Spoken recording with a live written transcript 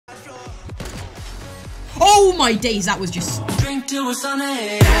Oh my days, that was just... Drink till we're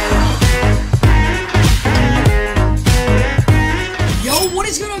sunny. Yo, what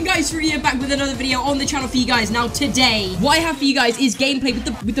is going on, guys? Fruity here, back with another video on the channel for you guys. Now today, what I have for you guys is gameplay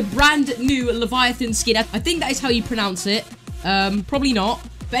with the brand new Leviathan skin. I think that is how you pronounce it. Probably not.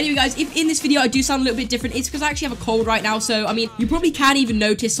 But anyway, guys, if in this video I do sound a little bit different, it's because I actually have a cold right now. So, I mean, you probably can't even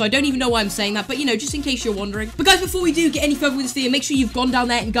notice. So, I don't even know why I'm saying that. But, you know, just in case you're wondering. But, guys, before we do get any further with this video, make sure you've gone down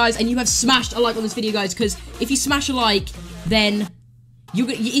there, and guys, and you have smashed a like on this video, guys. Because if you smash a like, then...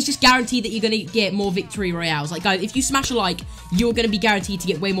 it's just guaranteed that you're going to get more victory royales. Like, guys, if you smash a like, you're going to be guaranteed to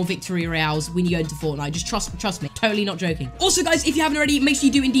get way more victory royales when you go into Fortnite. Just trust me. Totally not joking. Also, guys, if you haven't already, make sure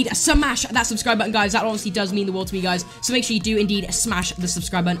you do indeed smash that subscribe button, guys. That honestly does mean the world to me, guys. So make sure you do indeed smash the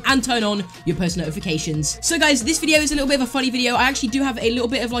subscribe button and turn on your post notifications. So, guys, this video is a little bit of a funny video. I actually do have a little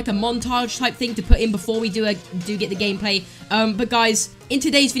bit of like a montage type thing to put in before we do get the gameplay. But, guys, in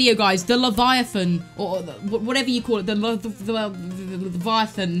today's video, guys, the Leviathan, or whatever you call it, the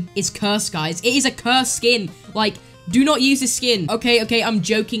Leviathan is cursed, guys. It is a cursed skin. Like, do not use this skin. Okay, I'm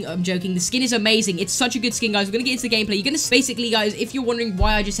joking. The skin is amazing. It's such a good skin, guys. We're gonna get into the gameplay. You're gonna basically, guys, if you're wondering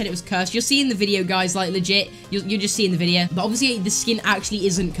why I just said it was cursed, you'll see in the video, guys, like, legit. You'll just see in the video. But obviously, the skin actually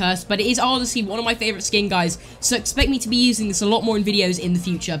isn't cursed, but it is honestly one of my favorite skin, guys. So expect me to be using this a lot more in videos in the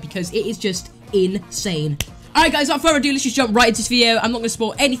future because it is just insane. Alright, guys, without further ado, let's just jump right into this video. I'm not going to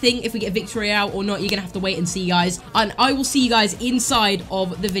spoil anything. If we get a victory out or not, you're going to have to wait and see, guys. And I will see you guys inside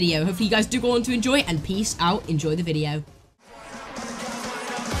of the video. Hopefully, you guys do go on to enjoy, and peace out. Enjoy the video.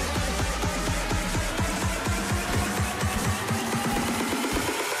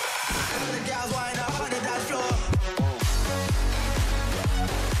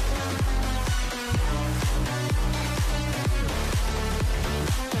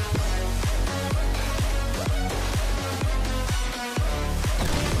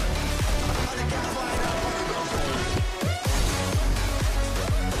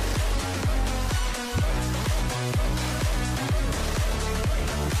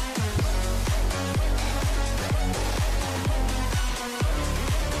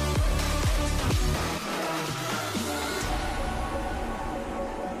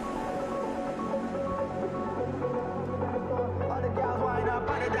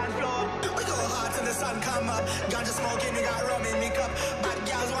 Ganja smoking, we got rum in me cup. Bad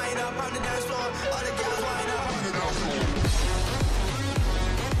girls wind up on the dance floor. All the girls wind up on the dance floor.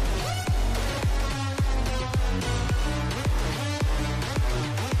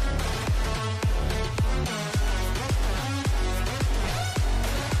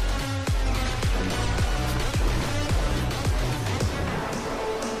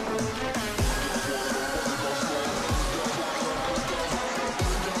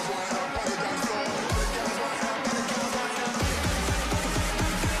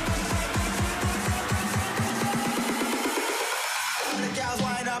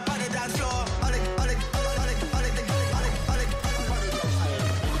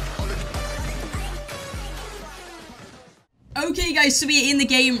 Okay, guys, so we are in the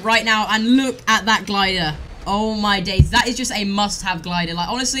game right now, and look at that glider. Oh my days, that is just a must-have glider. Like,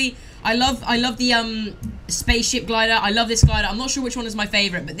 honestly, I love the spaceship glider. I love this glider. I'm not sure which one is my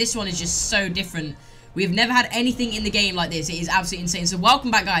favorite, but this one is just so different. We have never had anything in the game like this. It is absolutely insane. So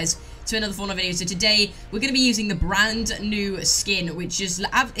welcome back, guys, to another Fortnite video. So today we're going to be using the brand new skin, which is,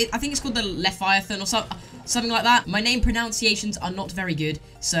 I think it's called the Leviathan or something like that. My name pronunciations are not very good,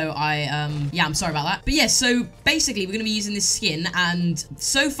 so yeah, I'm sorry about that. But yeah, so basically we're going to be using this skin, and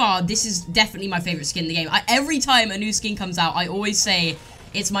so far this is definitely my favorite skin in the game. Every time a new skin comes out, I always say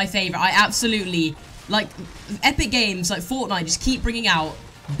it's my favorite. I absolutely, like, Epic Games like Fortnite just keep bringing out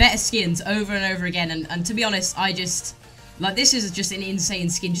better skins over and over again, and to be honest, I just, like, this is just an insane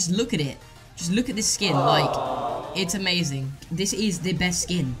skin. Just look at it. Just look at this skin. Like, it's amazing. This is the best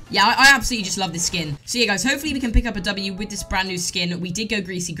skin. Yeah, I absolutely just love this skin. So yeah, guys, hopefully we can pick up a W with this brand new skin. We did go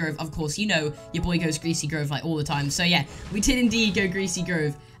Greasy Grove, of course. You know, your boy goes Greasy Grove, like, all the time. So yeah, we did indeed go Greasy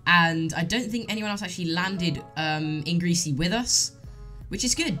Grove, and I don't think anyone else actually landed in Greasy with us, which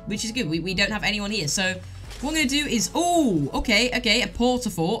is good. We don't have anyone here. So what I'm going to do is, oh, okay, a porta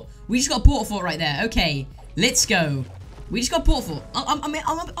fort. We just got a porta fort right there. Okay, let's go. We just got a porta fort. I'm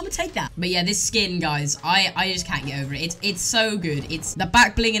gonna take that. But yeah, this skin, guys, I just can't get over it. It's so good. It's the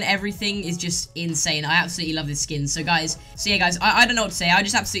back bling and everything is just insane. I absolutely love this skin. So guys, yeah, guys, I don't know what to say. I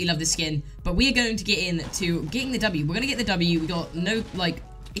just absolutely love this skin. But we are going to get into getting the W. We're gonna get the W. We got no, like,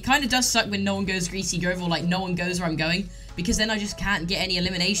 it kind of does suck when no one goes Greasy Grove, or like no one goes where I'm going, because then I just can't get any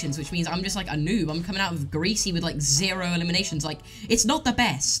eliminations, which means I'm just like a noob. I'm coming out of Greasy with like 0 eliminations. Like, it's not the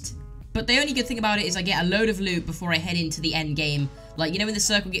best. But the only good thing about it is I get a load of loot before I head into the end game. Like, you know, when the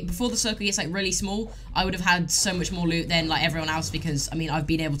circle before the circle gets like really small, I would have had so much more loot than like everyone else, because I mean, I've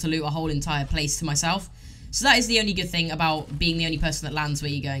been able to loot a whole entire place to myself. So that is the only good thing about being the only person that lands where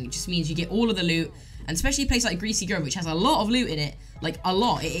you're going. It just means you get all of the loot, and especially a place like Greasy Grove, which has a lot of loot in it, like a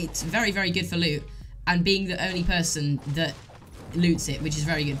lot. It's very, very good for loot, and being the only person that loots it, which is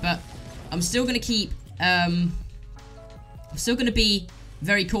very good. But I'm still gonna keep, I'm still gonna be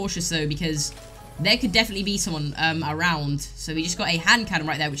very cautious though, because there could definitely be someone around. So we just got a hand cannon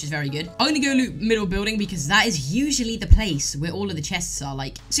right there, which is very good. I'm gonna go loot middle building, because that is usually the place where all of the chests are.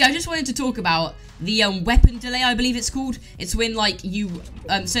 Like, see, I just wanted to talk about the weapon delay, I believe it's called. It's when like you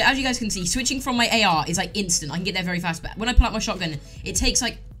so as you guys can see, switching from my AR is like instant. I can get there very fast, but when I pull out my shotgun, it takes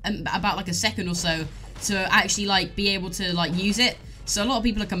like about like a second or so to actually like be able to like use it. So a lot of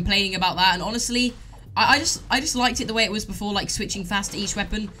people are complaining about that, and honestly, I just liked it the way it was before, like switching fast to each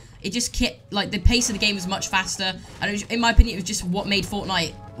weapon. It just kept, like, the pace of the game was much faster, and it was, in my opinion, it was just what made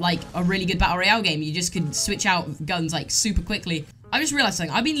Fortnite, like, a really good Battle Royale game. You just could switch out guns, like, super quickly. I just realized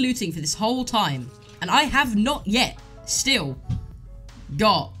something. I've been looting for this whole time, and I have not yet, still,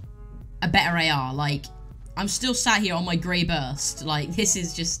 got a better AR. Like, I'm still sat here on my grey burst. Like, this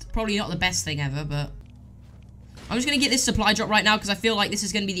is just probably not the best thing ever, but I'm just gonna get this supply drop right now, because I feel like this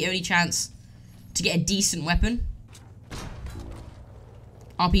is gonna be the only chance to get a decent weapon.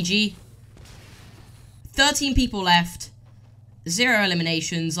 RPG. 13 people left. 0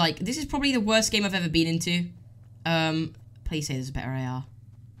 eliminations. Like, this is probably the worst game I've ever been into. Please say there's a better AR.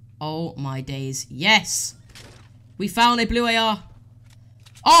 Oh my days. Yes! We found a blue AR.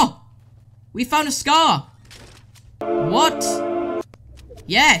 Oh! We found a SCAR! What?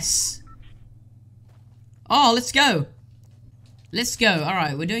 Yes! Oh, let's go. Let's go.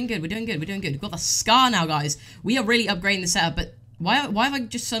 Alright, we're doing good. We're doing good. We're doing good. We've got the SCAR now, guys. We are really upgrading the setup, but why have I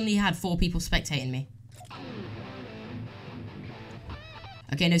just suddenly had 4 people spectating me?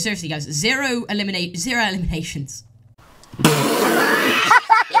 Okay, no, seriously, guys. 0 eliminations.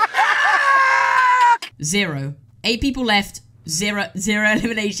 0. 8 people left. 0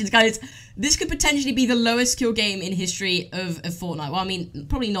 eliminations, guys. This could potentially be the lowest kill game in history of Fortnite. Well, I mean,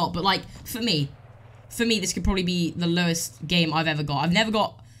 probably not, but like, for me, this could probably be the lowest game I've ever got. I've never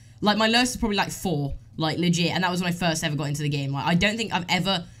got, like, my lowest is probably like 4. Like, legit, and that was when I first ever got into the game. Like, I don't think I've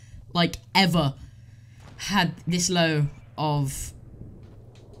ever, like, ever had this low of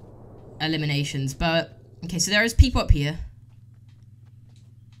eliminations. But, okay, so there is people up here.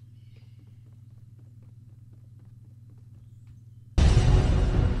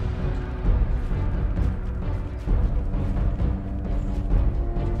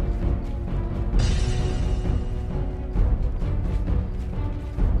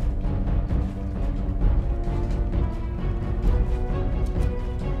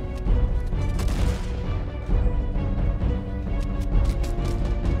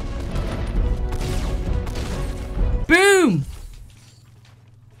 Boom!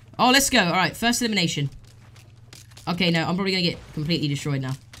 Oh, let's go. Alright, first elimination. Okay, no, I'm probably gonna get completely destroyed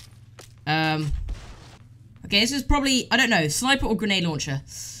now. Okay, this is probably, I don't know, sniper or grenade launcher.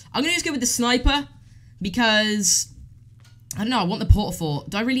 I'm gonna just go with the sniper, because, I don't know, I want the porta fort.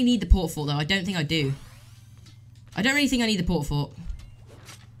 Do I really need the porta fort, though? I don't think I do. I don't really think I need the porta fort.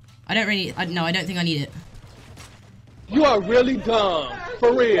 I don't think I need it. You are really dumb,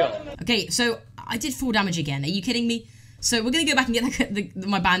 for real. Okay, so I did 4 damage again. Are you kidding me? So we're gonna go back and get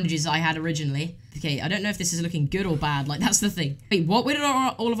my bandages I had originally. Okay, I don't know if this is looking good or bad. Like, that's the thing. Wait, what? Where did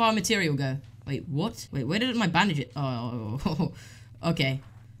all of our material go? Wait, what? Wait, where did my bandages? Oh, okay.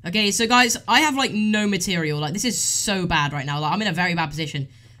 Okay, so guys, I have like no material. Like, this is so bad right now. Like, I'm in a very bad position.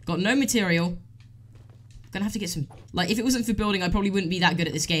 Got no material. Gonna have to get some. Like, if it wasn't for building, I probably wouldn't be that good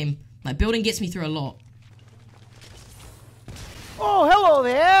at this game. Like, building gets me through a lot. Oh, hello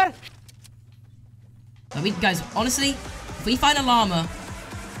there! Like, guys, honestly, if we find a llama,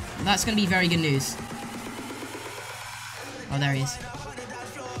 that's gonna be very good news. Oh, there he is.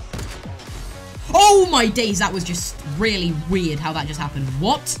 Oh my days, that was just really weird how that just happened.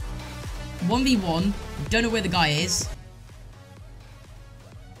 What? 1v1. Don't know where the guy is.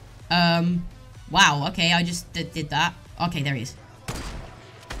 Wow, okay, I just did that. Okay, there he is.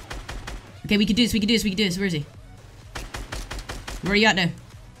 Okay, we can do this, we can do this, we can do this. Where is he? Where are you at now?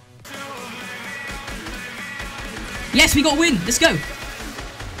 Yes, we got a win. Let's go.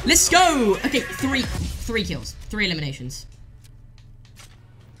 Let's go. Okay, three kills. 3 eliminations.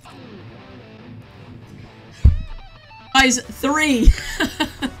 Guys, 3.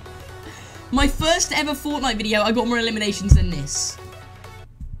 My first ever Fortnite video, I got more eliminations than this.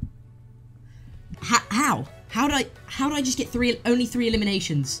 How? How did I just get only 3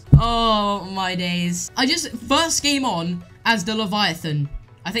 eliminations? Oh my days. First game on, as the Leviathan.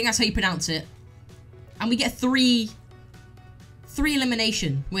 I think that's how you pronounce it. And we get three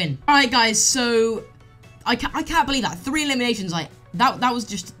elimination win. Alright guys, so I can't believe that. 3 eliminations, like that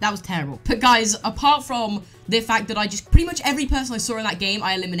was terrible. But guys, apart from the fact that I just pretty much every person I saw in that game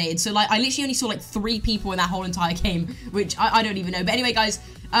I eliminated. So like I literally only saw like 3 people in that whole entire game, which I don't even know. But anyway guys,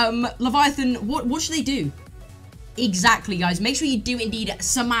 Leviathan, what should they do? Exactly guys, make sure you do indeed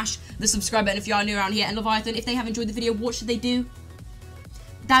smash the subscribe button if you are new around here. And Leviathan, if they have enjoyed the video, what should they do?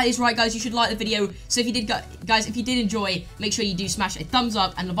 That is right guys, you should like the video. So if you did, guys, if you did enjoy, make sure you do smash a thumbs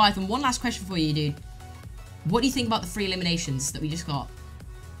up. And Leviathan, one last question for you, dude. What do you think about the 3 eliminations that we just got?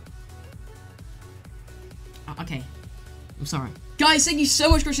 Okay, I'm sorry. Guys, thank you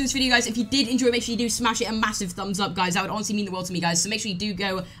so much for watching this video, guys. If you did enjoy, make sure you do smash it a massive thumbs up, guys. That would honestly mean the world to me, guys. So make sure you do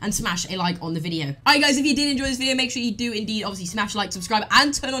go and smash a like on the video. Alright, guys, if you did enjoy this video, make sure you do indeed, obviously, smash like, subscribe,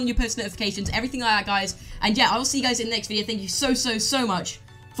 and turn on your post notifications, everything like that, guys. And yeah, I will see you guys in the next video. Thank you so much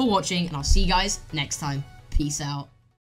for watching, and I'll see you guys next time. Peace out.